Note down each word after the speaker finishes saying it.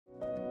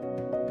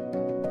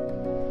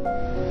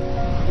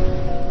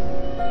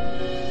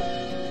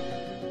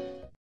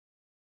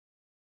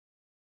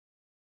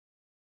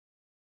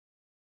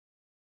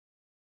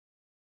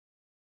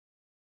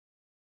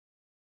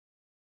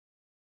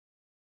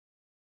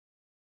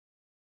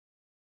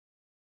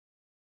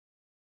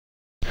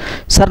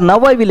Sir, now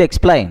I will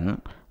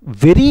explain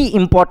very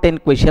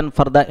important question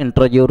for the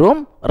interview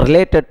room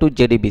related to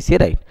JDBC,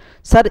 right?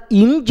 Sir,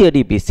 in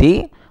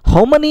JDBC,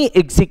 how many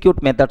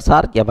execute methods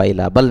are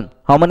available?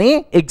 How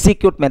many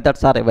execute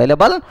methods are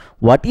available?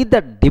 What is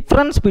the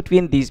difference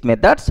between these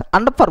methods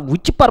and for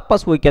which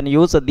purpose we can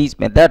use these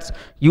methods?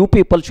 You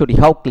people should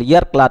have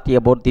clear clarity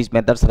about these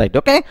methods, right?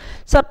 Okay.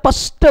 Sir,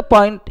 first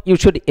point you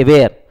should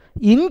aware.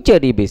 In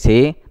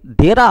JDBC,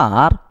 there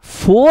are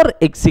 4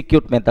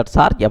 execute methods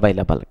are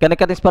available. Can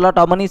you spell out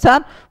how many, sir?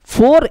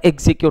 4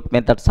 execute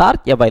methods are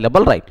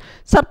available, right?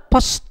 Sir,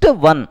 first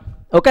one,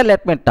 okay,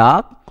 let me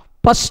talk.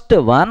 First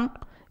one,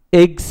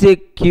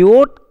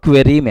 execute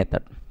query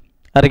method.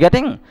 Are you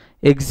getting?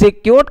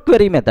 Execute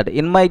query method.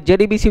 In my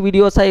JDBC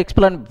videos, I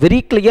explained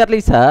very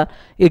clearly, sir.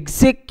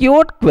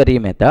 Execute query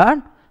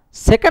method.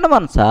 Second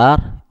one, sir,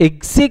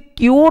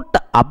 execute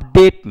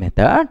update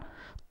method.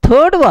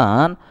 Third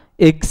one,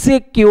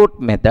 execute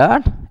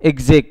method,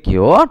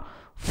 execute.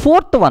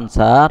 Fourth one,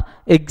 sir,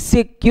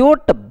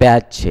 execute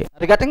batch. Are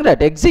you getting right?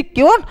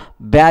 Execute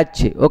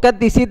batch. Okay,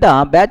 this is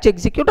the batch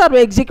execute or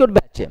execute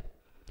batch.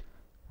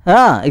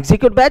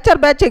 Execute batch or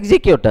batch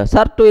execute.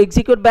 Sir, to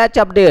execute batch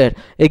update,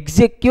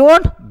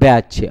 execute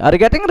batch. Are you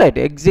getting right?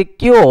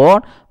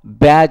 Execute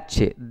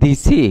batch.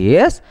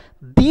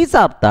 These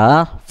are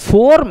the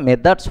 4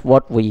 methods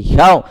what we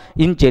have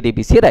in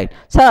JDBC, right?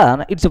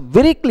 Sir, it's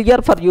very clear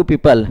for you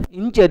people.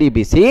 In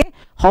JDBC,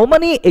 how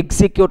many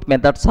execute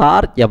methods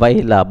are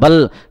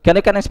available? Can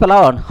you spell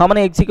out how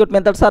many execute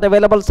methods are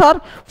available,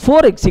 sir?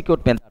 4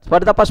 execute methods.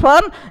 What is the first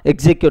one?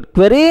 Execute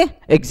query,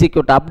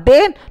 execute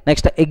update,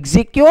 next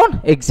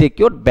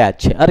execute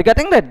batch. Are you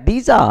getting that?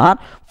 These are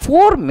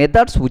 4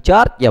 methods which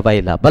are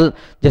available.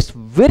 Just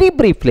very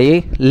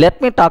briefly,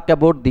 let me talk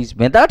about these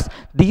methods.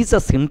 These are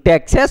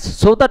syntaxes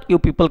so that you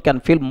people can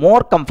feel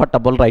more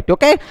comfortable, right?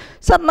 Okay.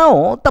 So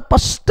now the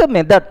first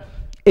method,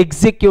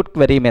 execute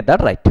query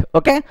method, right?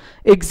 Okay,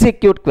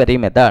 execute query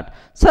method.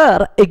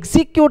 Sir,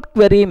 execute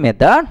query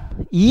method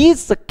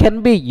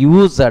can be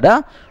used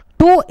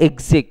to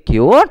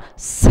execute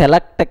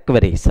select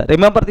queries.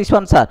 Remember this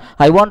one, sir.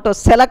 I want to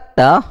select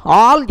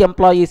all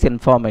employees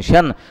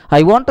information.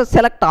 I want to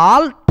select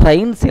all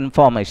trains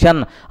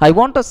information. I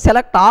want to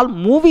select all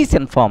movies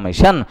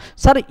information.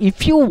 Sir,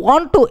 if you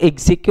want to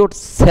execute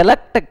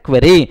select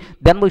query,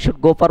 then we should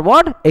go for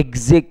what?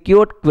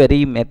 Execute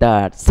query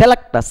method.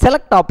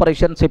 Select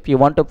operations if you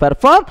want to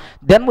perform,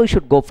 then we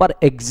should go for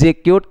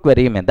execute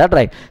query method,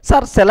 right?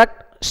 Sir,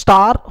 select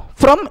star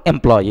from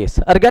employees.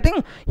 Are you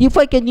getting? If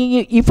I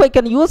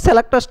can use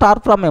select a star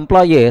from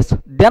employees,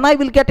 then I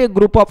will get a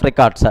group of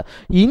records.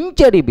 In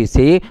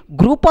JDBC,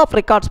 group of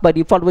records by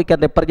default we can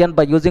represent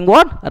by using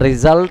what?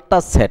 Result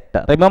set.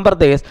 Remember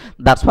this.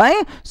 That's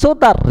why. So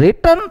the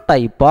return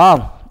type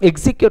of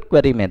execute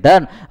query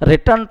method,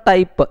 return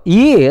type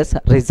is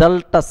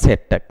result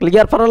set.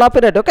 Clear for all of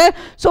it? Okay.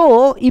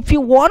 So if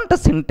you want a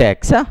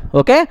syntax,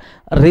 okay,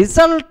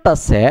 result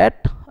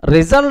set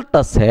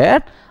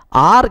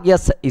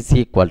RS is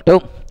equal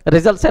to,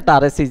 result set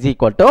RS is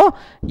equal to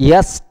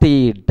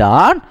st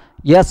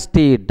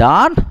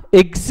dot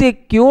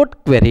execute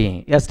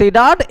query. St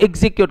dot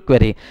execute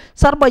query.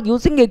 Sir, by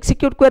using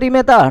execute query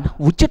method,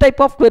 which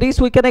type of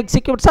queries we can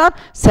execute, sir?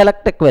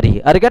 Select a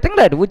query. Are you getting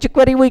that? Which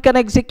query we can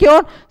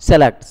execute?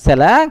 Select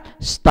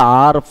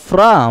star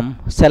from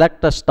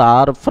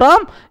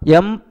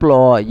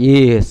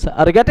employees.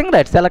 Are you getting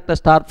that? Select a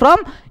star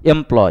from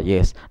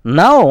employees.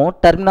 Now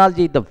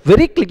terminology is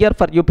very clear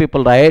for you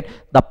people, right?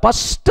 The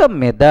first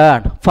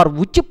method, for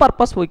which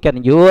purpose we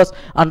can use,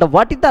 and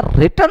what is the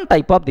return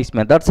type of this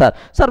method, sir?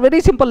 Sir,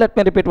 very simple. Let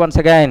me repeat once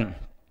again.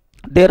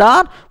 There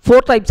are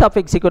 4 types of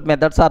execute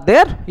methods are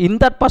there. In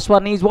that first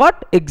one is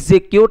what?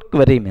 Execute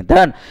query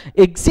method.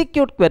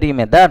 Execute query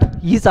method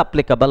is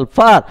applicable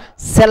for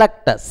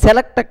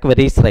select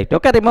queries, right?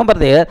 Okay, remember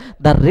there,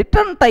 the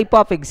return type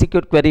of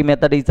execute query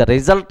method is a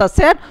result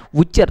set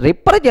which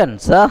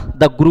represents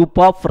the group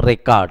of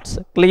records.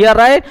 Clear,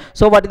 right?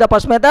 So what is the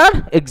first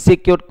method?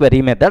 Execute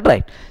query method,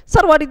 right?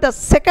 Sir, what is the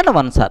second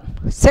one, sir?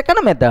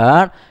 Second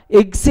method,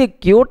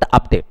 execute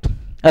update.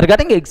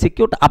 Regarding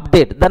execute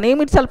update, the name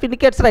itself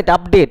indicates, right?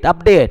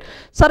 Update.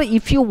 Sir,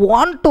 if you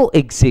want to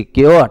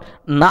execute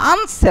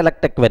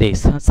non-select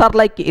queries, sir,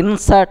 like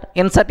insert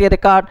a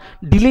record,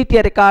 delete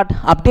a record,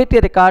 update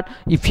a record.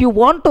 If you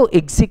want to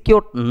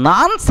execute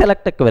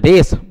non-select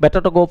queries, better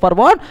to go for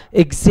what?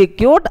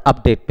 Execute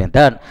update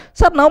method.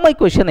 Sir, now my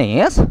question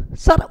is,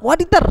 sir,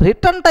 what is the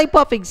return type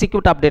of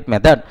execute update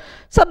method?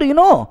 Sir, do you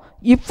know,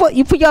 if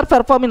we are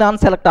performing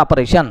non-select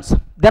operations,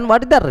 then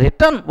what is the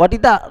return? What is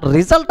the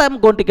result I am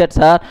going to get,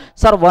 sir?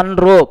 Sir, 1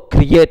 row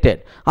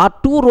created, or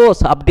 2 rows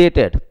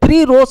updated,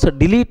 3 rows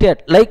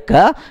deleted. Like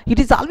it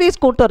is always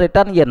going to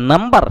return a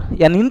number,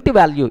 an int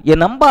value, a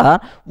number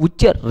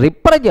which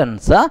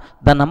represents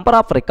the number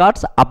of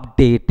records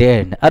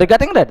updated. Are you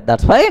getting that?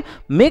 That's why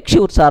make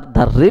sure, sir,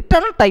 the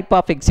return type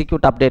of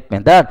execute update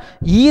method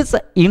is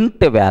int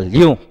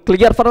value.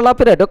 Clear for all of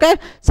it? Okay.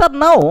 Sir,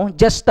 now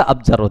just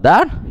observe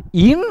that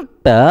int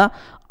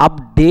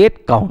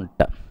update count.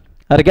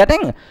 Are you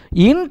getting?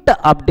 Int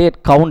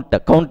update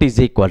count is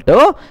equal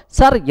to,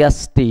 sir,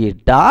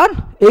 st dot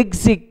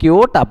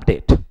execute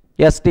update.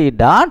 St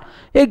dot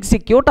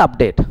execute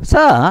update.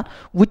 Sir,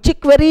 which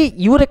query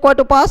you require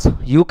to pass?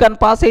 You can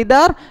pass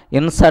either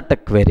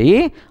insert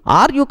query,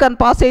 or you can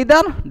pass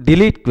either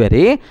delete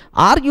query,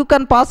 or you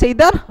can pass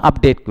either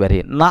update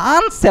query.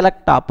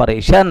 Non-select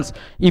operations,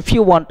 if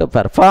you want to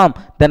perform,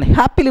 then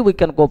happily we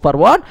can go for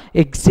what?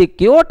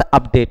 Execute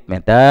update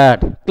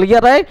method. Clear,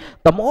 right?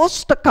 The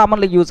most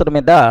commonly used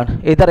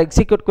method, either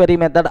execute query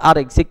method or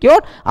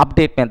execute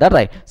update method,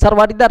 right? Sir,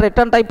 what is the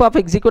return type of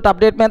execute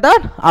update method?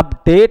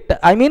 Update,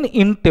 I mean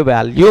int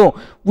value,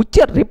 which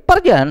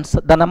represents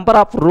the number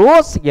of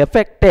rows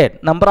affected,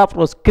 number of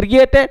rows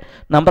created,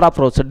 number of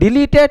rows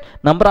deleted,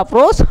 number of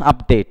rows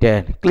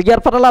updated. Clear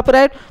for all,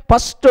 right?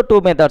 First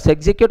two methods,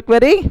 execute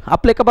query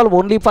applicable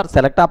only for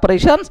select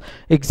operations,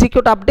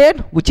 execute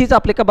update which is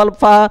applicable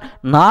for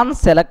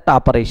non-select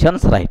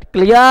operations, right?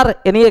 Clear?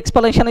 Any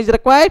explanation is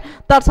required?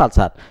 That's all,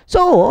 sir.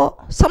 So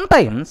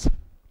sometimes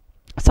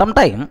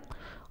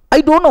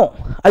I don't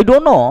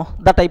know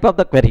the type of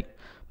the query.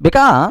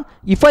 Because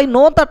if I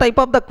know the type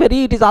of the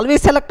query, it is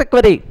always select a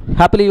query.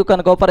 Happily you can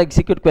go for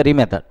execute query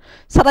method.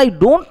 Sir, I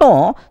don't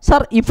know,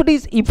 sir, if it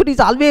is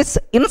always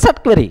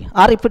insert query,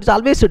 or if it is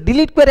always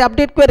delete query,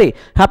 update query,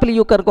 happily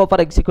you can go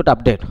for execute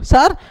update.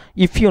 Sir,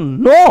 if you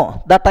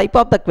know the type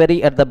of the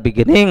query at the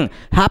beginning,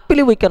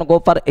 happily we can go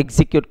for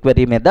execute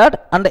query method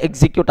and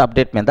execute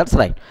update methods,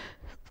 right?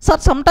 Sir,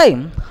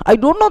 sometime I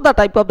don't know the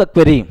type of the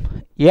query.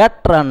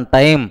 At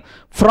runtime,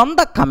 from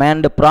the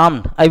command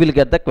prompt, I will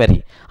get the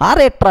query. Or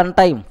at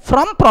runtime,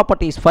 from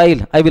properties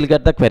file, I will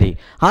get the query.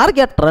 Or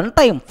at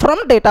runtime,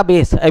 from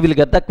database, I will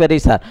get the query,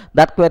 sir.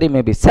 That query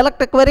may be select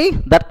a query,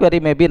 that query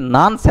may be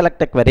non-select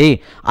a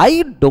query.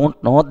 I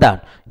don't know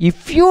that.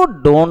 If you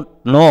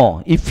don't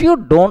know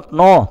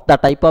the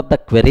type of the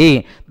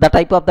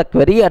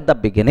query at the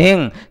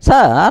beginning,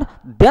 sir,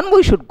 then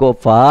we should go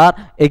for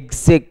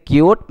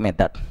execute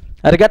method.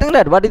 Are you getting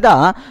that? What is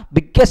the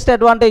biggest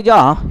advantage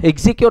of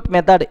execute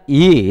method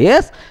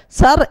is,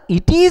 sir,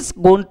 it is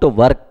going to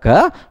work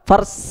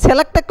for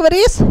select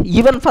queries,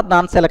 even for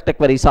non-select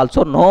queries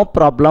also, no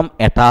problem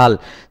at all.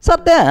 Sir,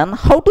 then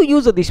how to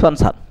use this one,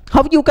 sir?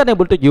 How you can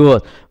able to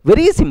use?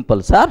 Very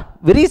simple, sir.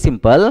 Very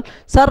simple.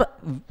 Sir,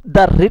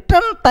 the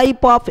return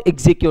type of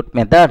execute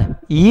method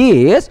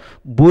is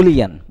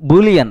Boolean.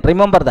 Boolean.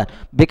 Remember that.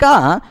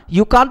 Because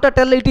you can't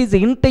tell it is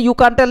int, you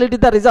can't tell it is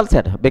the result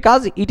set.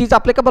 Because it is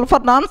applicable for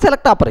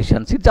non-select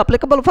operations. It's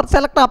applicable for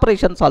select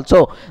operations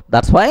also.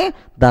 That's why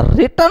the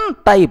return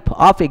type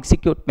of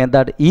execute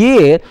method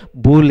is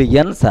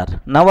Boolean, sir.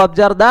 Now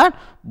observe that.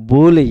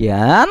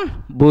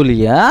 Boolean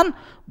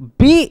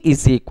B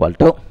is equal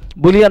to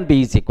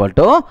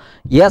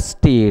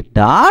st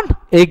dot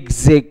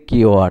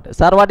execute.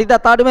 Sir, what is the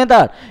third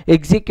method?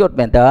 Execute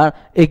method.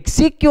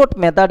 Execute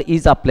method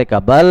is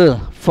applicable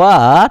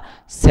for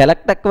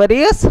select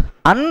queries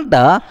and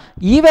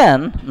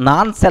even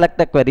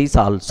non-select queries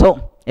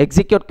also.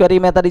 Execute query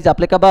method is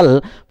applicable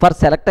for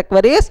select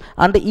queries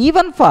and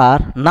even for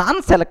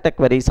non-select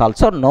queries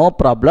also, no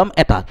problem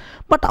at all.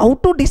 But how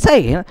to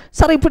decide,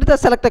 sir, if it is the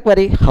select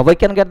query, how I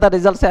can get the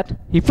result set?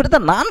 If it is the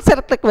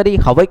non-select query,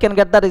 how I can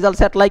get the result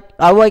set? Like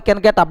how I can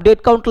get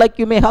update count, like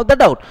you may have the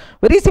doubt.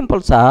 Very simple,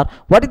 sir.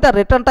 What is the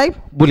return type?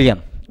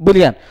 Boolean.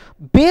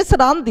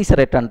 Based on this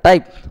return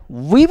type,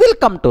 we will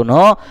come to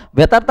know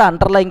whether the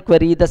underlying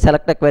query is the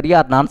select query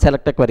or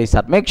non-select query,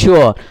 sir. Make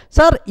sure,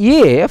 sir,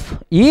 if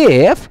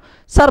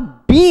sir,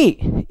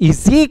 B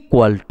is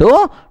equal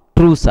to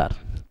true, sir.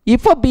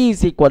 If a B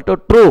is equal to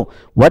true,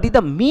 what is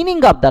the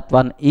meaning of that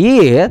one?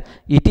 Is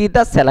it is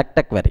the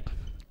select query.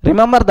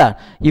 Remember that.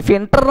 If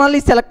internally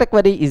select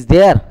query is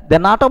there,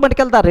 then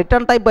automatically the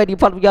return type by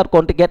default we are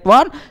going to get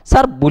one,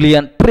 sir,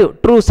 Boolean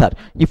true, sir.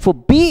 If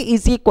B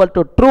is equal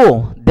to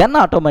true, then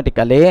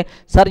automatically,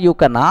 sir, you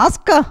can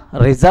ask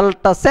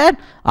result set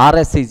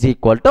RS is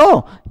equal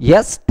to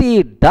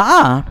st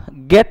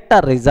dot get a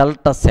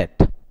result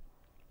set.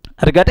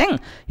 Are you getting?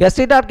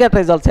 st dot get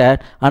result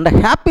set, and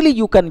happily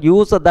you can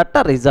use that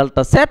result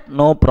set,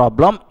 no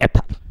problem at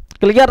all.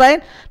 Clear,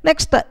 right?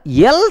 Next,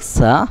 else.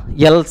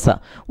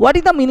 What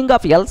is the meaning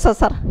of else,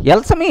 sir?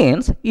 Else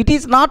means it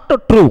is not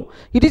true.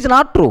 It is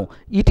not true.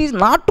 It is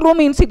not true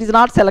means it is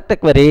not select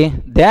query.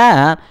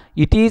 Then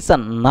it is a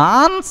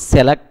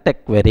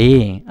non-select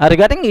query. Are you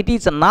getting? It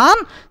is a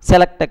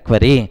non-select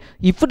query.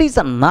 If it is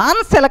a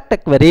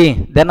non-select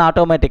query, then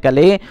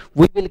automatically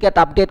we will get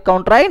update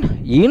count, right?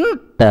 Int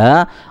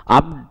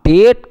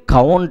update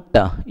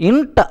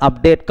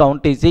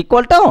count is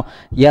equal to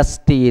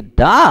st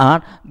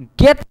dot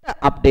get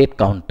update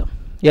count.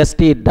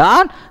 St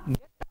dot get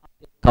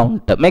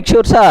count. Make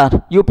sure, sir,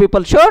 you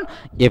people should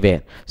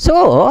aware.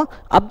 So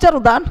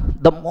observe that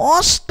the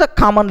most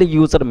commonly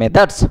used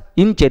methods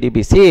in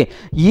JDBC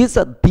is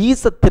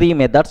these three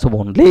methods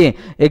only: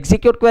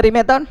 execute query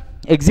method,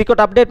 execute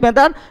update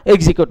method,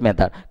 execute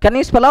method. Can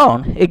you spell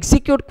out?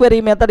 Execute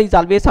query method is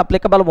always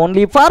applicable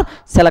only for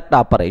select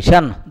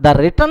operation. The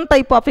return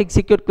type of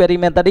execute query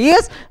method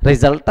is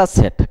result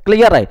set.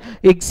 Clear, right?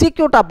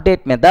 Execute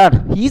update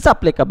method is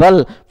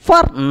applicable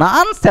for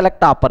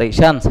non-select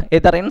operations,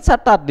 either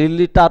insert or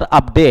delete or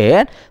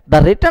update.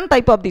 The return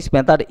type of this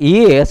method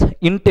is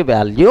int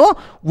value,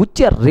 which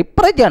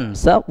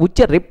represents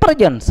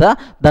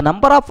the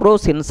number of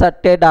rows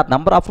inserted or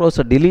number of rows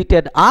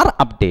deleted or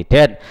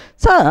updated.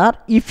 Sir,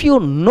 if you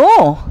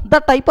know the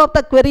type of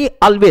the query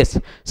always,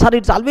 sir,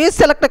 it's always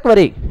select a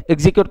query,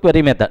 execute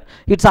query method.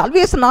 It's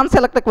always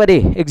non-select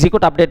query,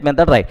 execute update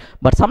method, right?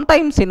 But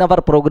sometimes in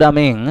our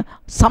programming,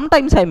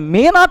 sometimes I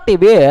may not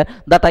aware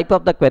the type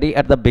of the query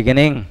at the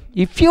beginning.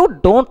 If you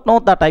don't know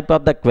the type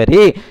of the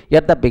query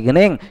at the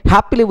beginning,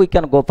 happily we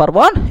can go for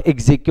what?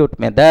 Execute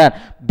method,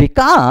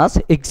 because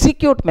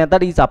execute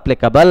method is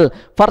applicable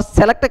for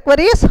select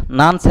queries,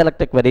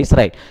 non-select queries,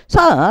 right?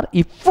 Sir,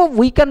 if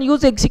we can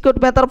use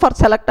execute method for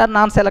select and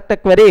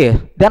non-select query,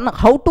 then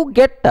how to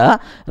get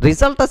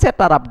result set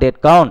or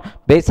update count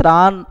based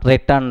on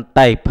return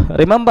type?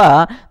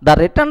 Remember, the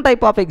return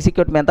type of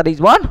execute method is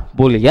what?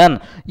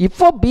 Boolean.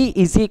 If b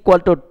is equal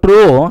to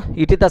true,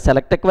 it is the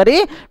select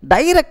query.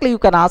 Directly you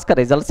can ask a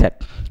result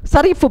set.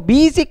 Sir, if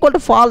b is equal to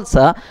false,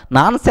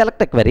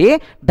 non-select query,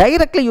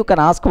 directly you can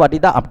ask what is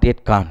the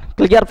update count.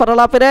 Clear for all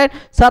of it, right?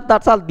 Sir,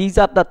 that's all. These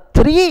are the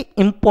three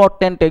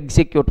important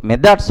execute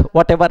methods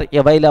whatever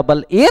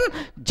available in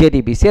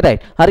JDBC,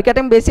 right? Are you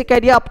getting basic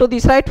idea up to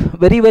this, right?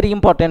 Very, very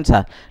important,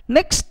 sir.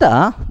 Next,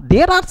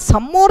 there are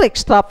some more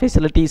extra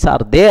facilities are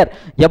there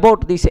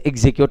about this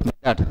execute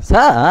method.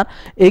 Sir,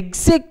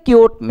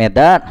 execute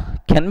method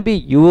can be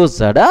used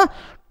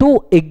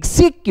to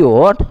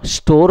execute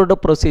stored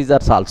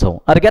procedures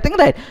also. Are you getting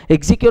right?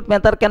 Execute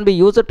method can be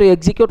used to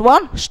execute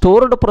what?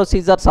 Stored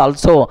procedures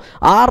also,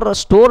 or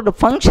stored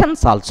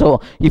functions also.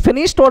 If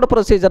any stored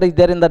procedure is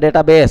there in the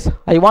database,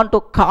 I want to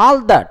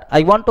call that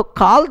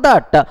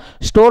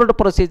stored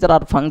procedure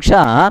or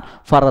function.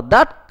 For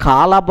that,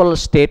 callable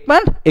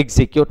statement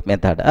execute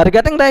method. Are you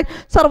getting right?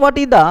 Sir, what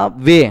is the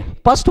way?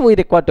 First, we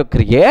require to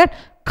create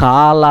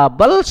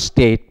callable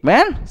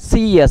statement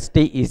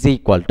CST is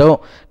equal to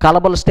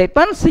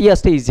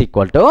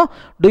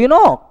do you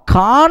know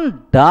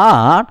con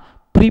dot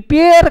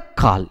prepare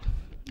call?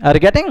 Are you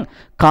getting?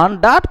 Con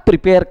dot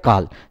prepare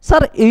call.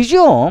 Sir,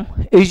 assume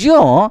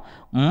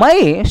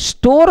my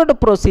stored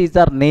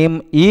procedure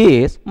name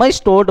is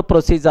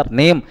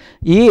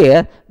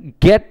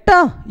get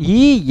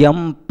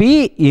emp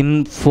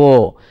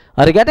info.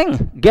 Are you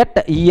getting? Get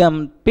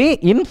emp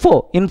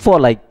info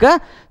like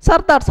sir,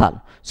 that's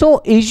all.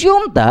 So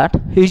assume that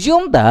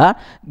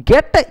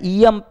get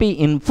emp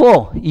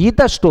info is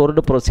the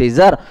stored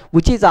procedure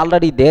which is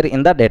already there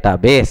in the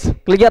database.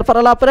 Clear for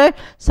all of it?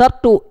 Sir,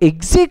 to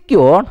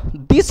execute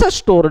this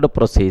stored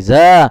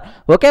procedure,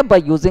 okay, by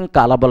using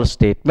callable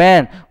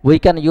statement, we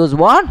can use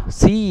what?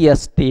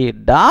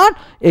 CST dot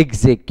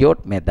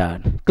execute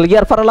method.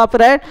 Clear for all of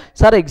it?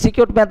 Sir,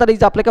 execute method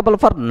is applicable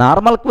for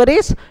normal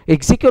queries.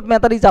 Execute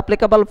method is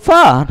applicable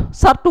for,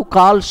 sir, to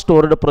call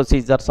stored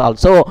procedures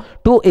also,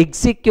 to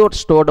execute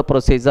stored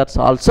procedures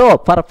also.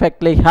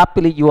 Perfectly,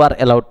 happily you are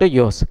allowed to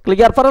use.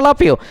 Clear for all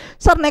of you?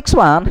 Sir, next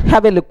one,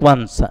 have a look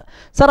once.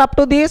 Sir, up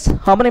to this,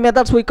 how many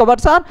methods we covered,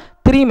 sir?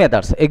 3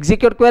 methods: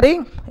 execute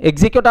query,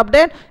 execute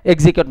update,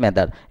 execute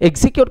method.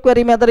 Execute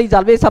query method is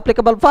always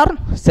applicable for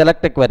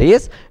select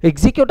queries.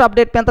 Execute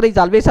update method is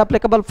always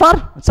applicable for,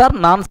 sir,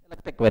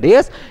 non-select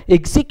queries.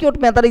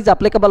 Execute method is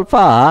applicable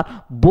for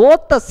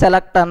both the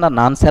select and the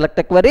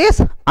non-select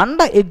queries, and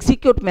the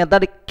execute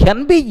method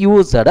can be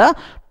used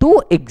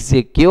to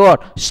execute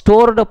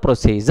stored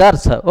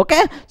procedures,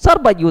 okay, sir,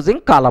 by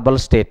using callable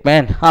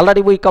statement.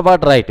 Already we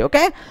covered, right?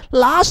 Okay,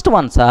 last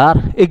one, sir,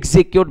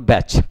 execute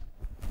batch.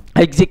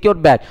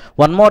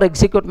 One more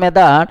execute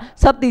method,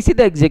 sir. This is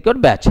the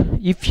execute batch.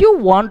 If you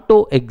want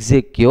to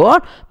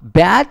execute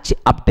batch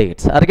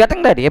updates, are you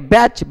getting that? A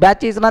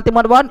batch is nothing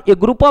but what? A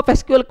group of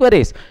SQL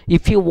queries.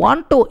 If you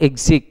want to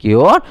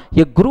execute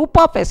a group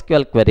of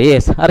SQL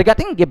queries, are you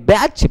getting a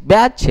batch,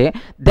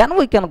 then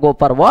we can go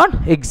for what?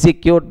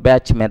 Execute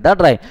batch method,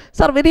 right?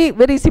 Sir, very,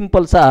 very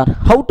simple, sir.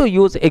 How to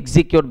use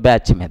execute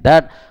batch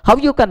method? How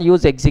you can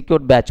use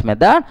execute batch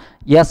method?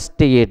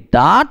 st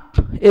dot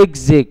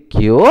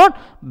execute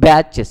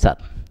batch, sir.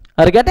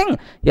 Are you getting?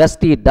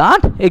 st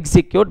dot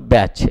execute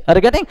batch. Are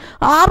you getting?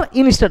 Or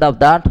instead of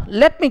that,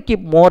 let me keep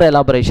more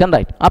elaboration,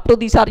 right? Up to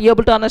this, are you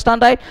able to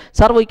understand, right?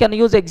 Sir, we can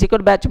use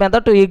execute batch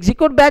method to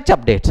execute batch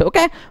updates.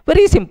 Okay,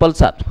 very simple,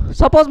 sir.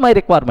 Suppose my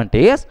requirement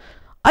is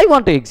I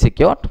want to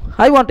execute,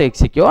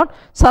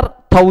 sir,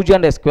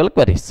 1000 SQL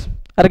queries.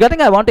 Are you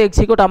getting? I want to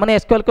execute how many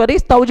SQL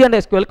queries? 1000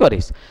 SQL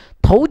queries.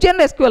 1000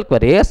 SQL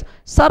queries,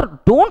 sir,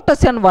 don't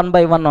send one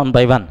by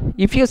one.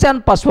 If you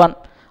send first one,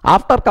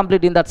 After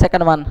completing that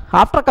second one,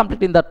 after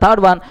completing the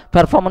third one,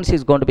 performance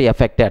is going to be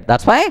affected.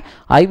 That's why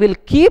I will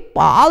keep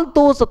all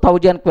those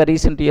 1000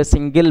 queries into a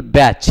single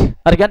batch.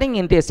 Are getting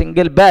into a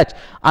single batch,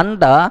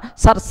 and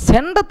sir,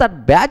 send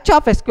that batch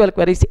of SQL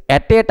queries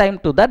at a time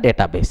to the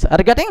database.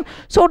 Are getting?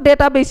 So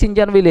database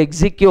engine will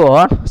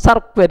execute, sir,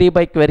 query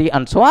by query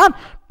and so on.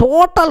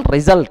 Total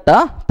result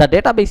the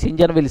database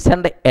engine will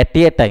send at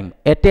a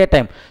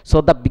time.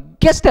 So the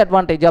biggest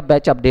advantage of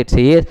batch updates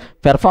is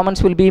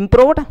performance will be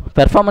improved.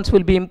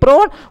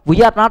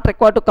 We are not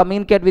required to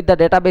communicate with the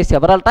database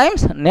several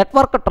times.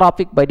 Network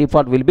traffic by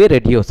default will be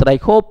reduced. I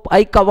hope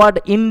I covered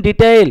in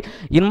detail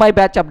in my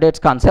batch updates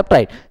concept,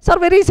 right? So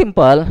very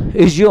simple.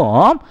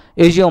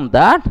 Assume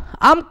that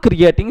I'm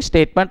creating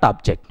statement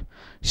object.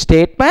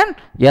 Statement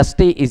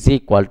st is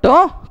equal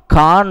to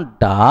con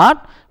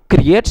dot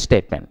create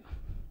statement.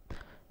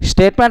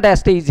 Statement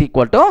st is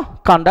equal to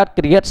con dot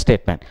create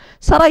statement.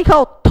 Sir, I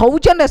have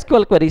 1000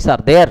 SQL queries are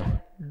there.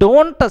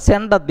 Don't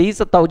send these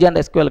 1000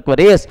 SQL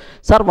queries,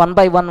 sir, one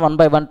by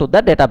one to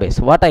the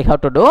database. What I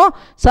have to do?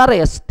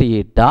 Sir,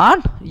 st dot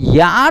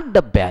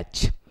add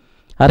batch.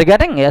 Are you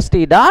getting?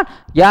 St dot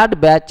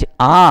add batch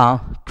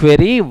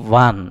query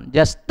 1.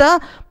 Just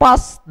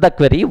pass the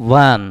query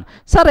 1.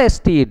 Sir,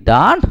 st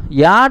dot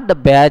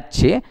add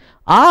batch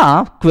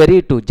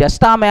query 2.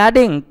 Just I'm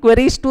adding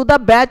queries to the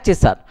batch,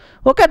 sir.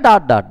 Okay,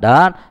 dot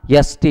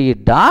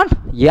st dot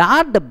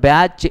add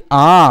batch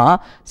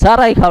sir,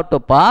 I have to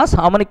pass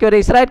how many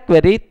queries, right?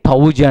 Query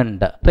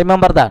 1000.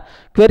 Remember that,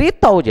 query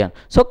 1000.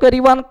 So query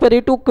 1,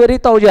 query 2, query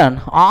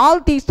 1000, all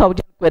these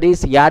 1000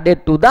 queries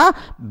added to the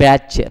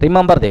batch.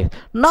 Remember this.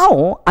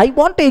 Now I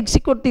want to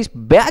execute this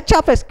batch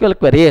of SQL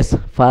queries.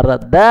 For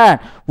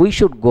that we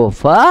should go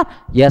for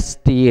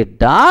st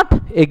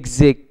dot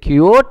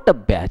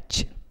execute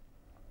batch.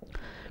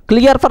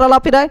 Clear for all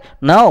of you, right?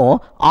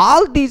 Now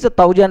all these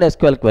 1000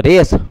 SQL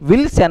queries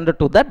will send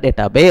to the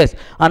database,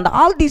 and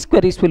all these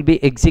queries will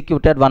be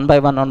executed one by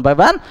one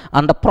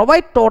and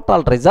provide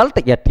total result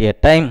at a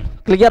time.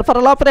 Clear for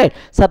all of you, right?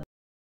 So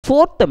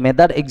fourth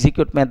method,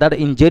 execute method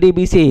in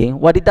JDBC.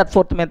 What is that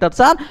fourth method,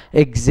 sir?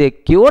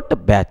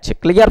 Execute batch.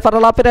 Clear for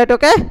all of you, right?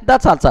 Okay,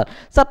 that's all, sir.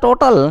 So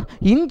total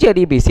in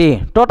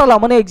JDBC, total how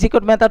many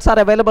execute methods are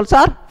available,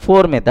 sir?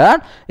 4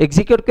 methods: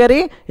 execute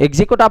query,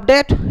 execute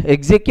update,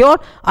 execute,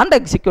 and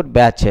execute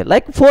batch.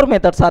 Like 4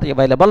 methods are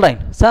available,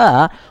 right?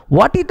 Sir,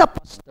 what is the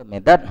first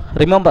method?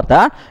 Remember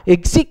that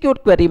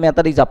execute query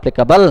method is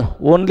applicable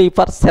only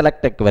for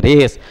selected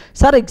queries.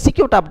 Sir,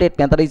 execute update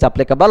method is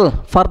applicable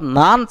for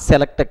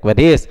non-selected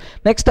queries.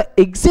 Next,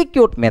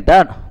 execute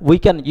method we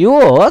can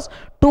use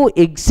to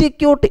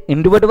execute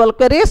individual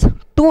queries,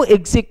 to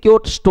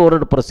execute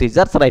stored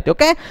procedures, right?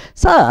 Okay,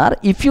 sir,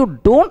 if you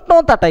don't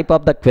know the type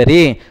of the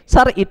query,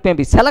 sir, it may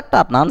be select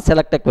or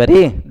non-select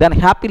query, then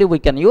happily we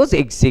can use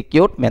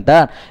execute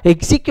method.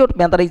 Execute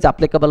method is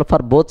applicable for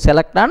both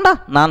select and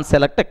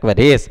non-select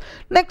queries.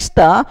 Next,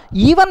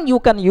 even you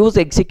can use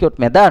execute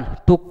method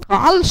to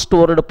call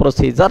stored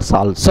procedures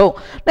also.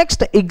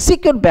 Next,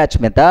 execute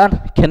batch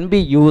method can be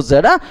used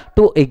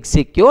to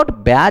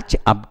execute batch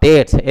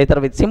updates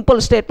either with simple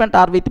statement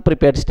or with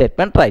prepared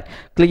statement, right?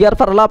 Clear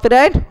for all of you,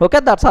 right? Okay,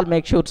 that's all.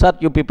 Make sure, sir,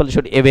 you people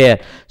should aware.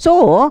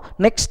 So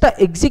next,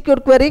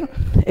 execute query,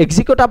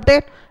 execute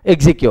update,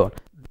 execute.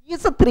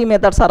 These 3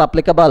 methods are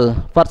applicable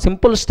for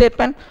simple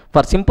statement,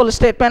 for simple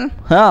statement,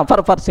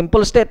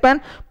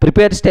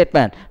 prepared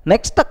statement.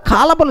 Next, the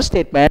callable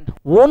statement,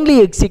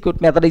 only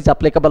execute method is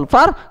applicable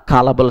for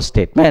callable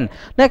statement.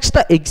 Next,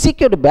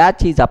 execute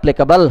batch is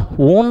applicable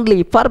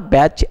only for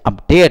batch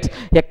updates.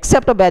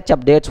 Except batch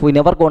updates, we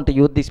never going to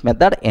use this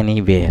method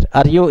anywhere.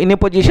 Are you in a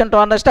position to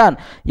understand?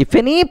 If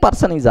any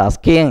person is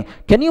asking,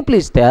 can you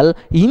please tell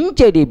in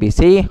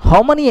JDBC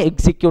how many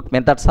execute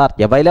methods are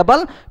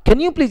available? Can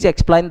you please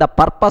explain the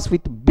purpose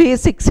with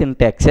basic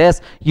syntaxes?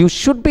 You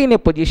should be in a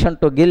position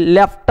to give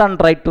left and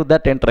right to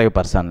that interview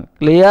person.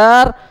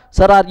 Clear?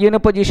 Sir, are you in a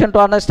position to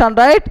understand,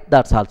 right?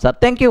 That's all, sir.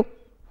 Thank you.